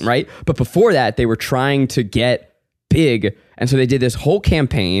second, right? But before that, they were trying to get big, and so they did this whole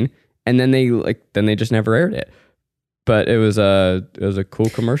campaign, and then they just never aired it. But it was a cool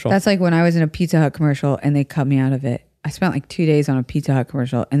commercial. That's like when I was in a Pizza Hut commercial and they cut me out of it. I spent like 2 days on a Pizza Hut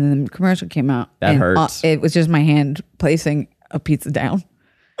commercial, and then the commercial came out. That and hurts. It was just my hand placing a pizza down.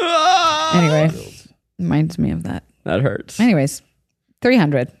 Anyway, reminds me of that. That hurts. Anyways,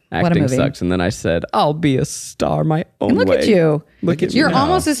 300. What a Acting movie. sucks, and then I said, "I'll be a star my own And look way." at you. Look at You're you now.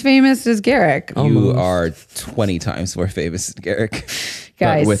 almost as famous as Garrick. You are 20 times more famous than Garrick.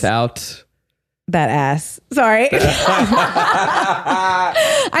 Guys, But without that ass. Sorry.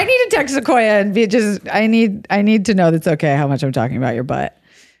 I need to text Sequoia and be just, I need to know that's okay how much I'm talking about your butt.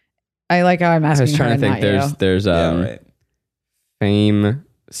 I like how I'm I asking was trying to her, think. not you. There's Yeah, right. fame.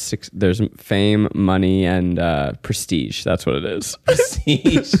 There's fame, money, and prestige. That's what it is.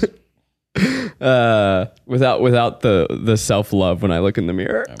 Prestige. Without the self love when I look in the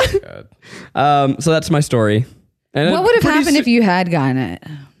mirror. Oh my God. So that's my story. And What would have happened if you had gotten it?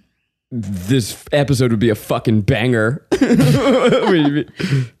 this episode would be a fucking banger? What are you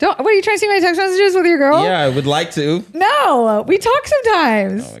trying to see my text messages with your girl? Yeah, I would like to. No, we talk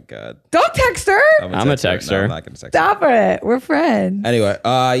sometimes. Oh my God. Don't text her. I'm a No, texter. I'm not gonna text her. Stop it. We're friends. Anyway,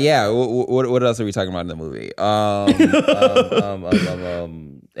 yeah. What else are we talking about in the movie?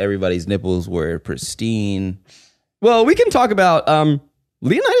 Everybody's nipples were pristine. Well, we can talk about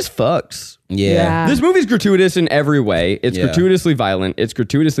Leonidas fucks. Yeah. This movie's gratuitous in every way. It's Yeah. gratuitously violent. It's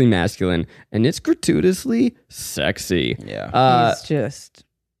gratuitously masculine, and it's gratuitously sexy. Yeah. He's just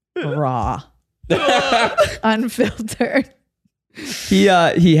raw, unfiltered. He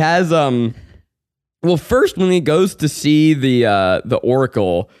has well, first when he goes to see the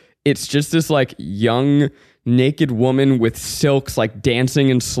Oracle, it's just this like young naked woman with silks like dancing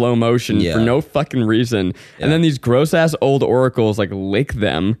in slow motion Yeah. for no fucking reason. And then these gross ass old oracles like lick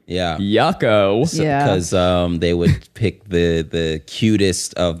them. Yeah. Yucko. Yeah. Because they would pick the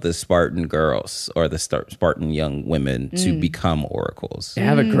cutest of the Spartan girls or the Spartan young women to become oracles. They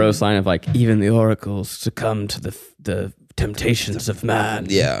have a gross line of like, even the oracles succumb to the temptations of man.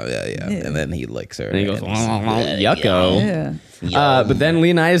 Yeah. And then he licks her. And he goes, yucko. Yeah. But then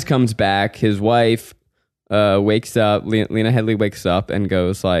Leonidas comes back. His wife wakes up. Lena Headley wakes up and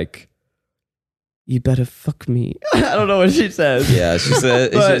goes like, "You better fuck me." I don't know what she says. Yeah, she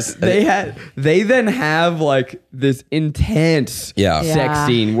said. But they then have like this intense Yeah. Yeah. sex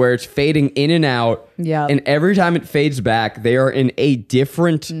scene where it's fading in and out. Yep. And every time it fades back, they are in a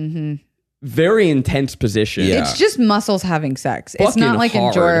different, very intense position. Yeah. It's just muscles having sex. It's Fucking not like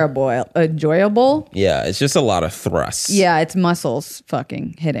hard. enjoyable. Yeah, it's just a lot of thrusts. Yeah, it's muscles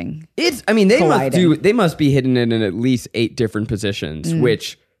fucking hitting. I mean, they Colliding. must be hitting it in at least 8 different positions,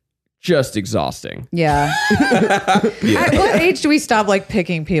 which just exhausting. Yeah. At what age do we stop like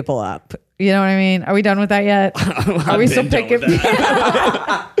picking people up? You know what I mean? Are we done with that yet? Are we still picking?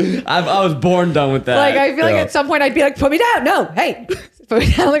 I was born done with that. Like I feel like at some point I'd be like, put me down. No, hey, put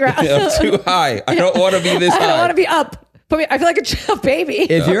me down on the ground. I'm too high. I don't want to be this I high. don't want to be up. Put me. I feel like a baby.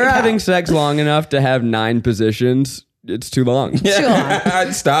 if you're having sex long enough to have 9 positions, it's too long.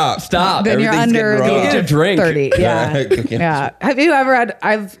 Stop. Then you're Everything's under getting the raw. Get a drink. 30. Yeah. Yeah. Yeah. Have you ever had?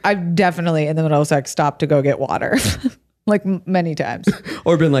 I've definitely in the middle of sex stopped to go get water, like many times.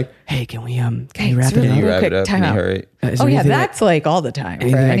 Or been like, hey, can we wrap it's it really up? You wrap quick it up. time Can you out. hurry? Is Oh there yeah, anything that's like all the time.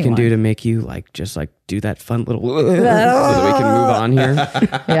 anything for I can anyone. do to make you like just like do that fun little so that we can move on here?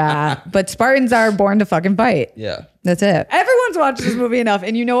 Yeah, but Spartans are born to fucking fight. Yeah. That's it. Everyone everyone's watched this movie enough,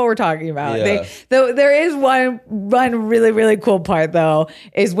 and you know what we're talking about. Yeah. There is one really, really cool part, though,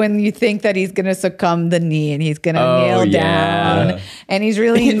 is when you think that he's going to succumb the knee and he's going to kneel down. And he's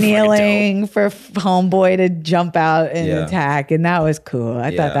really kneeling for Homeboy to jump out and attack. And that was cool.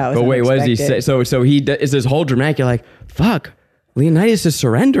 I thought that was But wait, what does he unexpected. say? So he is this whole dramatic. You're like, fuck. Leonidas is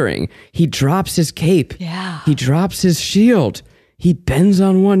surrendering. He drops his cape. Yeah. He drops his shield. He bends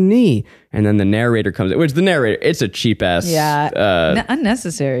on one knee. And then the narrator comes in, which the narrator, it's a cheap ass.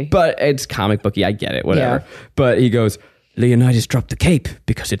 Unnecessary. But it's comic booky. I get it, whatever. Yeah. But he goes, Leonidas dropped the cape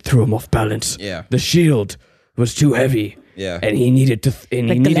because it threw him off balance. Yeah. The shield was too heavy. Yeah. And he needed to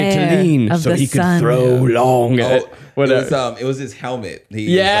glare lean of so the he could sun. throw long. Whatever. It was his helmet.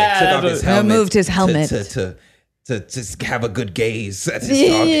 He Yeah, took off his helmet. Removed his helmet. To just have a good gaze at his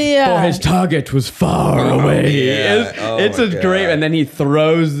target. But his target was far away. yeah. It's Oh, a my great, God. and then he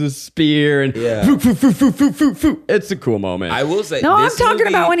throws the spear and it's a cool moment. I will say, No, I'm this talking movie-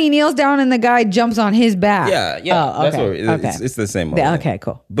 about when he kneels down and the guy jumps on his back. Yeah. Oh, That's okay. what it's the same moment. Yeah, okay,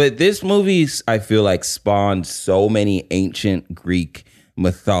 cool. But this movie, I feel like, spawned so many ancient Greek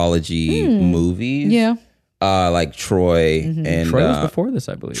mythology movies. Yeah. Like Troy and Troy was before this,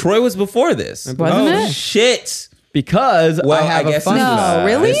 I believe. Troy was before this. Wasn't it? Shit. Because Well, I have a fun this was, No,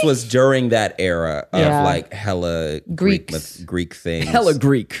 really? This was during that era of Yeah. like hella Greeks. Greek things. hella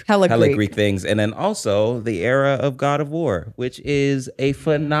Greek. Hella Hella Greek. things. And then also the era of God of War, which is a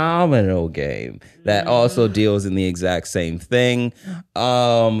phenomenal game that also deals in the exact same thing.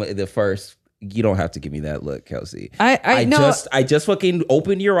 The first, you don't have to give me that look, Kelsey. I know. I just fucking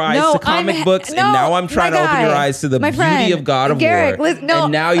opened your eyes No, to comic I'm- books, no, and now I'm trying my to open guy, your eyes to the my beauty friend, of God of Garrick, War. listen, no.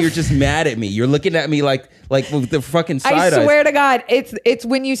 And now you're just mad at me. You're looking at me like with the fucking side I eyes. swear to God, it's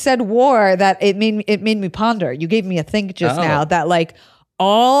when you said war that it made me ponder. You gave me a think just Oh. now that like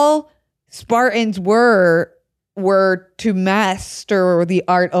all Spartans were to master the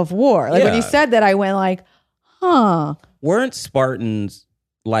art of war. Like when you Yeah. said that, I went like, huh. Weren't Spartans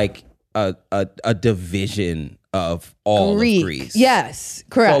like a division of all of Greece? Yes,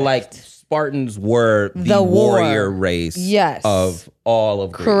 correct. So like Spartans were the The war. warrior race Yes. of all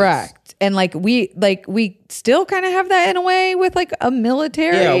of Greece. correct. And like we still kind of have that in a way with like a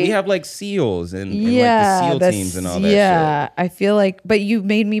military. Yeah, we have like SEALs and like the SEAL teams and all that Yeah, I feel like, but you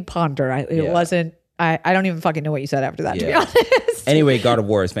made me ponder. It Yeah. wasn't. I don't even fucking know what you said after that. To be Yeah. honest. Anyway, God of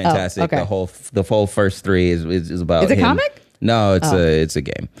War is fantastic. okay. The whole first three is about. It's a him. comic? No, it's a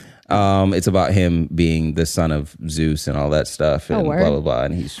game. It's about him being the son of Zeus and all that stuff and word. blah blah blah.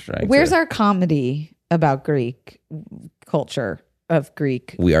 And he's trying. Where's our comedy about Greek culture of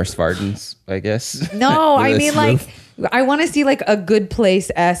Greek? We are Spartans, I guess. No, I Let's mean like I want to see like a Good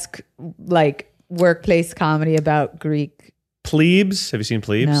Place-esque like workplace comedy about Greek. Plebes. Have you seen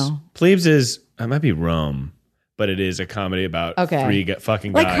Plebes? No. Plebes is, it might be Rome, but it is a comedy about Okay. three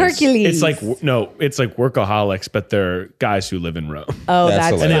fucking Like guys. Hercules. It's like, it's like workaholics, but they're guys who live in Rome. Oh, That's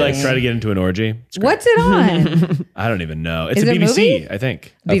that's, And they hilarious. like try to get into an orgy. It's great. What's it on? I don't even know. It's Is a it a BBC, movie? I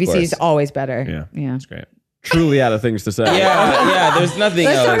think. BBC is course. always better. Yeah. It's great. Truly out of things to say. Yeah. There's nothing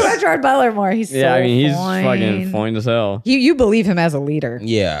Let's else. talk about Gerard Butler more. He's Yeah, so I mean, he's fine. fucking fine as hell. You believe him as a leader.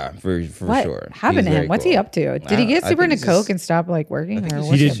 Yeah, for What sure. happened He's to him? very What's he cool. up to? Did he get I super think into he's coke just- and stop like working? think Or he's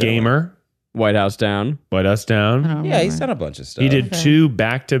what's He he did up to? Gamer, White House down. White Us Down. Oh, Yeah, he's done a bunch of stuff. He did two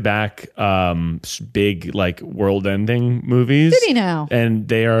back-to-back big like world-ending movies. Did he now? And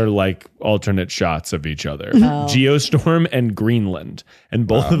they are like alternate shots of each other. Oh. Geostorm and Greenland. And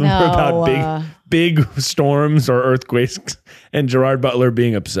both of them are No, about big storms or earthquakes and Gerard Butler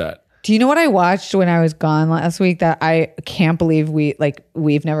being upset. Do you know what I watched when I was gone last week that I can't believe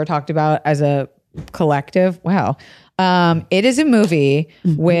we've never talked about as a collective? Wow. It is a movie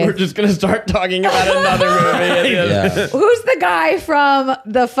We're with just gonna start talking about another movie. Yeah. who's the guy from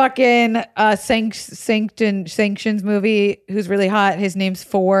the fucking Sanctions movie who's really hot? His name's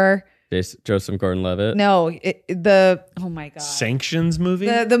Four. Joseph Gordon-Levitt. No, oh my god. Sanctions movie?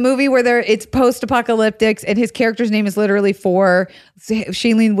 The movie where it's post-apocalyptic and his character's name is literally Four.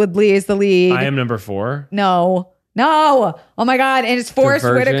 Shailene Woodley is the lead. I Am Number 4. No. Oh my god! And it's Forrest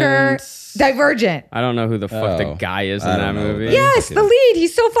Whitaker. Divergent. I don't know who the fuck the Oh, guy is I in that don't know. movie. Yes, the lead.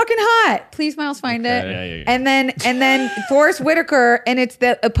 He's so fucking hot. Please, Miles, find it. Yeah. And then Forrest Whitaker, and it's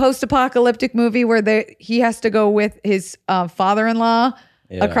a post-apocalyptic movie where he has to go with his father-in-law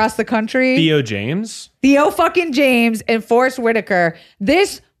across the country. Theo James. Theo fucking James and Forrest Whitaker.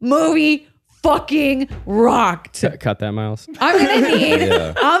 This movie fucking rocked. Cut that, Miles.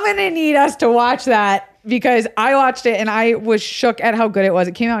 I'm gonna need us to watch that because I watched it and I was shook at how good it was.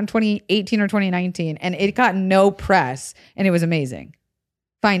 It came out in 2018 or 2019 and it got no press and it was amazing.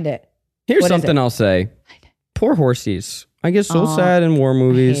 Find it. Here's What is something it? I'll say. Poor horsies I get so sad in war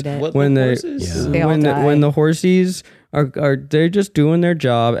movies hate it. What, when the they horses? They all die. when the horses are they're just doing their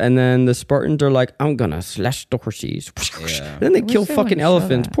job, and then the Spartans are like, I'm gonna slash the horses. Yeah. Then they wish kill they fucking wouldn't show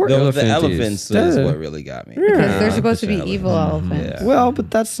elephants. that. Poor The elephants. elephants is what really got me. Because they're Yeah. supposed to be Elephant. evil elephants. Yeah. Well,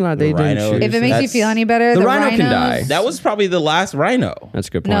 but that's not. They didn't rhino. choose If it makes you That's- feel any better, the the rhino can rhinos- die. That was probably the last rhino. That's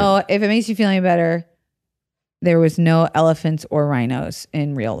a good point. No, if it makes you feel any better, there was no elephants or rhinos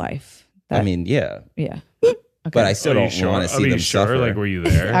in real life. I mean, yeah, Yeah. but I still Are you don't sure? want to see them suffer. Like, were you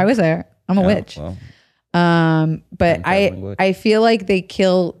there? I was there. I'm a Oh, witch. well, But Catholic witch. I feel like they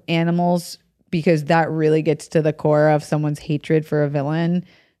kill animals because that really gets to the core of someone's hatred for a villain.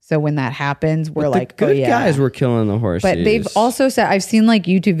 So when that happens, we're But like, the oh good yeah. guys were killing the horses. But they've also said, I've seen like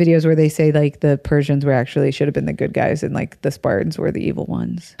YouTube videos where they say like the Persians were actually should have been the good guys and like the Spartans were the evil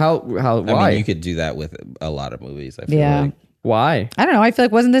ones. how why I mean, you could do that with a lot of movies. I feel Yeah. like. why? I don't know. I feel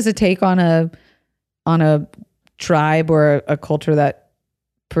like wasn't this a take on a tribe or a culture that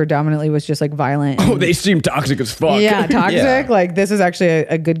predominantly was just like violent? Oh, and- they seem toxic as fuck. yeah, toxic. Yeah. Like this is actually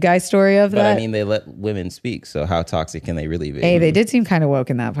a good guy story of But that. I mean, they let women speak, so how toxic can they really be? Hey, they did seem kind of woke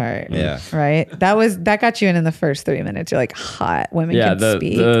in that part. Yeah. Right? That got you in the first 3 minutes. You're like, hot women Yeah, can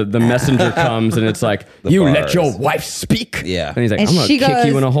speak. the messenger comes and it's like, The you bars. let your wife speak. Yeah. And he's like, and I'm gonna she kick goes,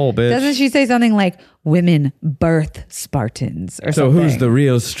 you in a hole, bitch. Doesn't she say something like, women birth Spartans or so something? who's the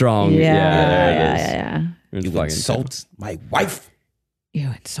real strong? Yeah, there it yeah, is. yeah. It's You fucking- insult my wife. You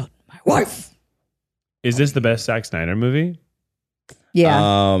insult my wife. Is this the best Zack Snyder movie?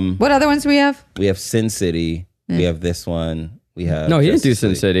 Yeah. What other ones do we have? We have Sin City. We have this one. We have No, he didn't do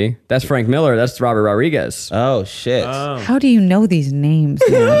Justice Sin League. That's That's Frank Miller. That's Robert Rodriguez. Oh shit! How do you know these names,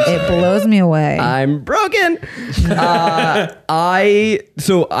 man? It blows me away. I'm broken.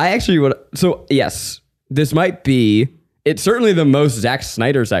 Yes, this might be. It's certainly the most Zack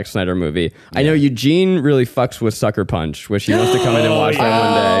Snyder movie. I know Eugene really fucks with Sucker Punch, which he wants to come in and watch that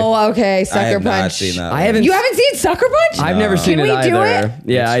one day. Oh, okay. I Sucker have Punch. not seen that. I one. haven't. You haven't seen Sucker Punch? I've never seen Can it we do either. it?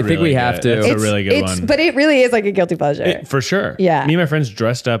 Yeah, It's I think really we have good. to. It's a really good one. But it really is like a guilty pleasure. For sure. Yeah. Me and my friends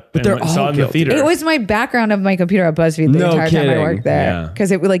dressed up and they're went and saw all it in the guilty. theater. It was my background of my computer at BuzzFeed the No entire time I kidding. worked there. Yeah.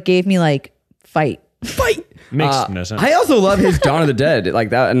 Because it like gave me like fight. Makes no sense. I also love his Dawn of the Dead, like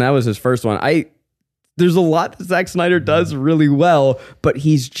that, and that was his first one. There's a lot that Zack Snyder does really well, but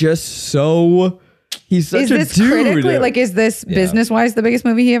he's just he's such Is a this dude. critically, like, is this business wise the biggest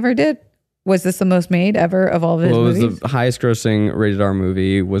movie he ever did? Was this the most made ever of all of his Well, it was movies? the highest grossing rated R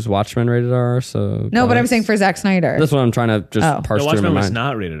movie. Was Watchmen rated R? So No, but I'm saying for Zack Snyder. that's what I'm trying to just Oh. parse The through my Watchmen was mind.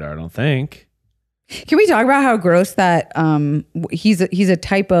 not rated R, I don't think. Can we talk about how gross that he's a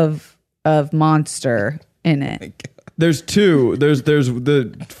type of monster in it? There's two. There's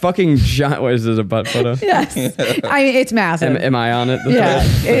the fucking giant. What is this, a butt photo? Yes. I mean, it's massive. Am I on it? Yeah.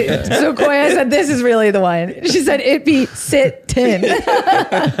 So Koya said, this is really the one. She said, it be sit tin.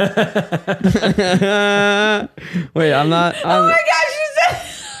 Wait, I'm not. Oh my gosh, she said,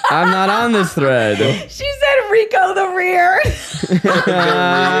 I'm not on this thread. she said Rico the rear.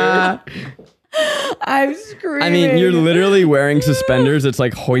 I'm screaming. I mean, you're literally wearing suspenders. It's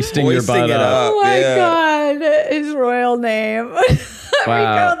like hoisting your Hoisting butt it up. Oh my Yeah. God. His royal name.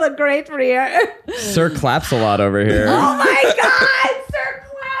 Wow. Rico the Great Rear. Sir claps a lot over here. Oh my God. Sir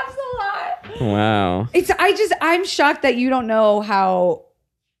claps a lot. Wow. I'm shocked that you don't know how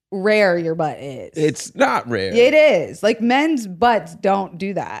rare your butt is. It's not rare. It is. Like men's butts don't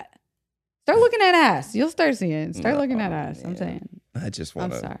do that. Start looking at ass. You'll start seeing. Start looking at ass. I'm saying. I just I'm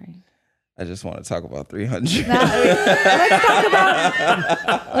want to. sorry. I just want to talk about 300.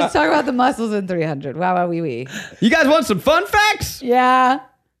 Let's talk about the muscles in 300. Wow, wow, wee, wee. You guys want some fun facts? Yeah.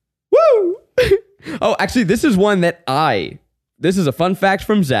 Woo! Oh, actually, this is one that this is a fun fact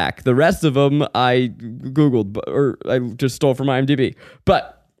from Zach. The rest of them I Googled or I just stole from IMDb.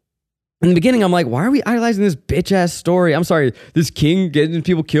 But in the beginning, I'm like, why are we idolizing this bitch ass story? I'm sorry, this king getting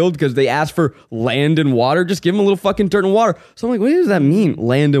people killed because they asked for land and water. Just give them a little fucking dirt and water. So I'm like, what does that mean,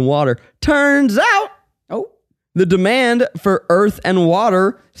 land and water? Turns out, the demand for earth and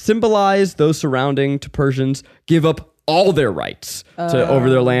water symbolized those surrounding to Persians give up all their rights to over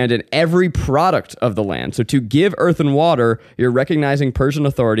their land and every product of the land. So to give earth and water, you're recognizing Persian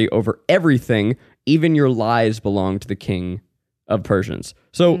authority over everything. Even your lives belong to the king of Persians.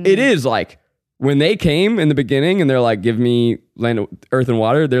 So it is like when they came in the beginning and they're like, give me land, earth and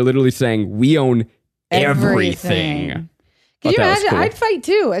water. They're literally saying we own everything. Can you Thought that was imagine? cool. I'd fight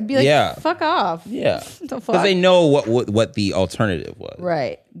too. I'd be like, Yeah. fuck off. Yeah, The fuck? because they know what the alternative was.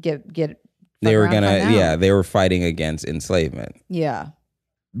 Right. Get They were fuck around, gonna. find out. Yeah, they were fighting against enslavement. Yeah.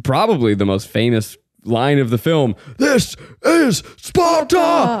 Probably the most famous line of the film, "This is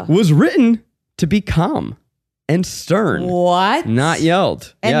Sparta," was written to be calm and stern. What? Not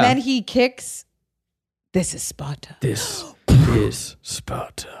yelled. And Yeah. then he kicks, "This is Sparta." This is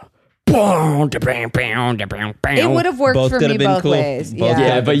Sparta. It would have worked Both for could me have been both cool. ways. Both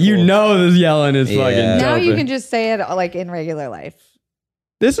yeah. Yeah, but you know this yelling is fucking Now you dope. can just say it like in regular life.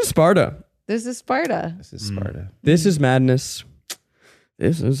 This is Sparta. This is Sparta. This is Sparta. This is madness.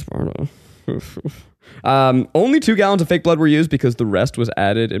 This is Sparta. Only 2 gallons of fake blood were used because the rest was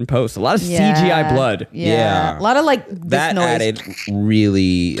added in post. A lot of CGI blood. Yeah. A lot of like this That noise. added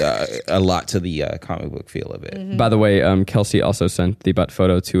really a lot to the comic book feel of it. Mm-hmm. By the way, Kelsey also sent the butt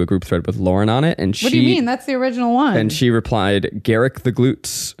photo to a group thread with Lauren on it, and What do you mean? That's the original one. And she replied, "Garrick the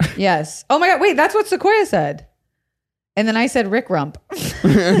glutes." Yes. Oh my God. Wait, that's what Sequoia said. And then I said Rick Rump.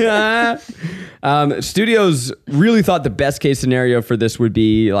 Studios really thought the best case scenario for this would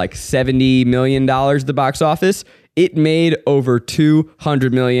be like $70 million at the box office. It made over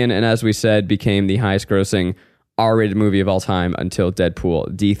 $200 million, and as we said, became the highest grossing R-rated movie of all time until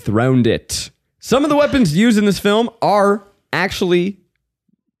Deadpool dethroned it. Some of the weapons used in this film are actually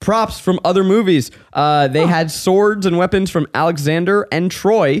props from other movies. They had swords and weapons from Alexander and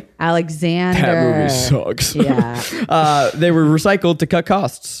Troy. Alexander. That movie sucks. Yeah. They were recycled to cut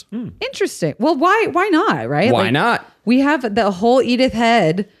costs. Interesting. Well, why not, right? Why Like, not? We have the whole Edith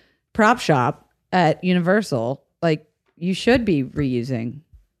Head prop shop at Universal. Like, you should be reusing.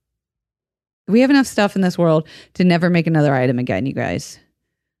 We have enough stuff in this world to never make another item again, you guys.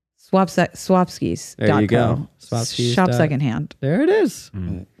 Swapskis. There you go. Swapskis. Shop secondhand. There it is.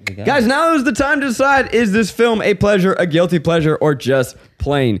 Guys, now is the time to decide, is this film a pleasure, a guilty pleasure, or just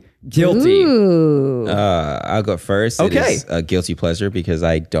plain guilty? Ooh. I'll go first. Okay. It is a guilty pleasure because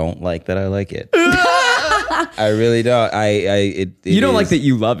I don't like that I like it. I really don't. You don't like that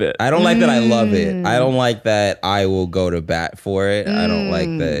you love it. I don't like that I love it. I don't like that I will go to bat for it. I don't like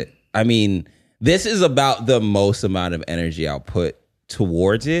that. I mean, this is about the most amount of energy I'll put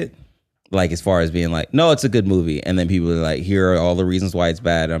towards it. Like, as far as being like, no, it's a good movie. And then people are like, here are all the reasons why it's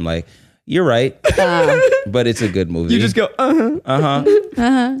bad. I'm like, you're right. But it's a good movie. You just go,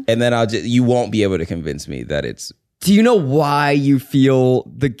 And then you won't be able to convince me that it's. Do you know why you feel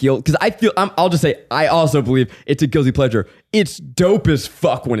the guilt? Because I'll just say, I also believe it's a guilty pleasure. It's dope as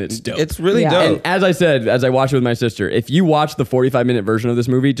fuck when it's dope. It's really Yeah. dope. And as I said, as I watched it with my sister, if you watch the 45-minute version of this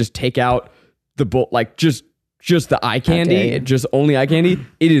movie, just take out the just the eye candy, just only eye candy.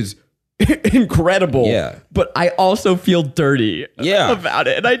 It is incredible. Yeah. But I also feel dirty about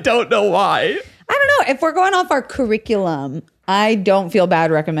it, and I don't know why. I don't know. If we're going off our curriculum, I don't feel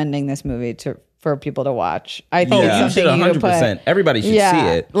bad recommending this movie for people to watch. I think Yeah, you it's should something you could 100%. put. Everybody should see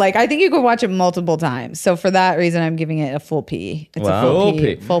it. Like, I think you could watch it multiple times. So for that reason, I'm giving it a full P. It's Wow. a full Full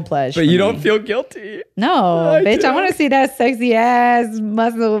P. P. Full pleasure. But for you me. don't feel guilty. No, bitch. I want to see that sexy ass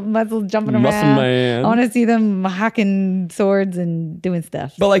muscle jumping Muscle around. man. I want to see them hacking swords and doing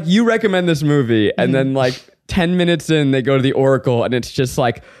stuff. But like, you recommend this movie, and then like 10 minutes in, they go to the Oracle, and it's just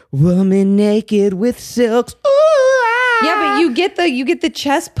like, woman naked with silks. Ooh, yeah, but you get the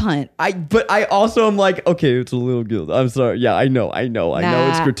chest punt. But I also am like, okay, it's a little guilty. I'm sorry. Yeah, I know it's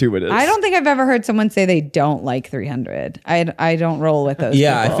Nah. gratuitous. I don't think I've ever heard someone say they don't like 300. I don't roll with those.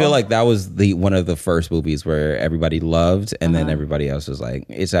 Yeah, people. I feel like that was one of the first movies where everybody loved, and then everybody else was like,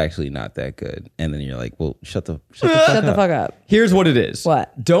 "It's actually not that good." And then you're like, "Well, shut the fuck up." Here's what it is.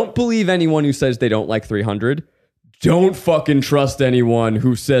 What? Don't believe anyone who says they don't like 300. Don't fucking trust anyone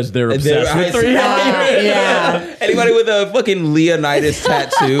who says they're obsessed with 300. Yeah. Anybody with a fucking Leonidas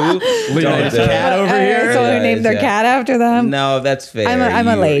tattoo? Leonidas Don't do cat it. over here. Someone who named their cat after them. No, that's fair. I'm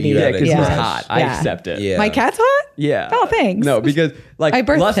a lady. Yeah, gotta because Yeah. he's crush. hot. I Yeah. accept it. Yeah. My cat's hot? Yeah. Oh, thanks. No, because like I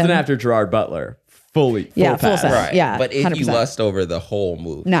birthed lusting him. after Gerard Butler, full Yeah, full pass. set. Right. Yeah, But if 100%. you lust over the whole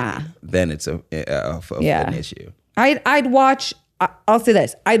movie, Nah. then it's an issue. I'd watch. I'll say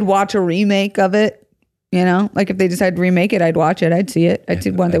this. I'd watch a remake of it. You know, like if they decide to remake it, I'd watch it. I'd see it. I'd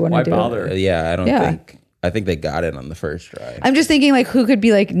see what they want Why to do. bother? Yeah, Yeah. I think they got it on the first try. I'm just thinking, like, who could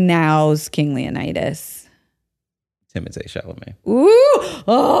be like now's King Leonidas? Timothée Chalamet. Ooh,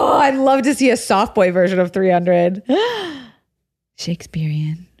 oh, I'd love to see a soft boy version of 300.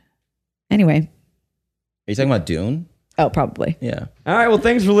 Shakespearean. Anyway, Are you talking about Dune? oh, probably. Yeah. All right. Well,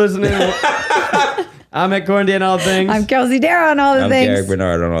 thanks for listening. I'm at Corndy and all things. I'm Kelsey Darrow on all the I'm things. Garrick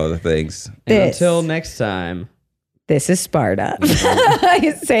Bernard on all the things. And This. until next time, This is Sparta.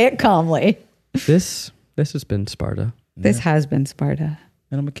 Say it calmly. this has been Sparta. This has been Sparta.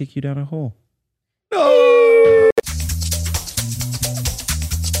 And I'm going to kick you down a hole. No.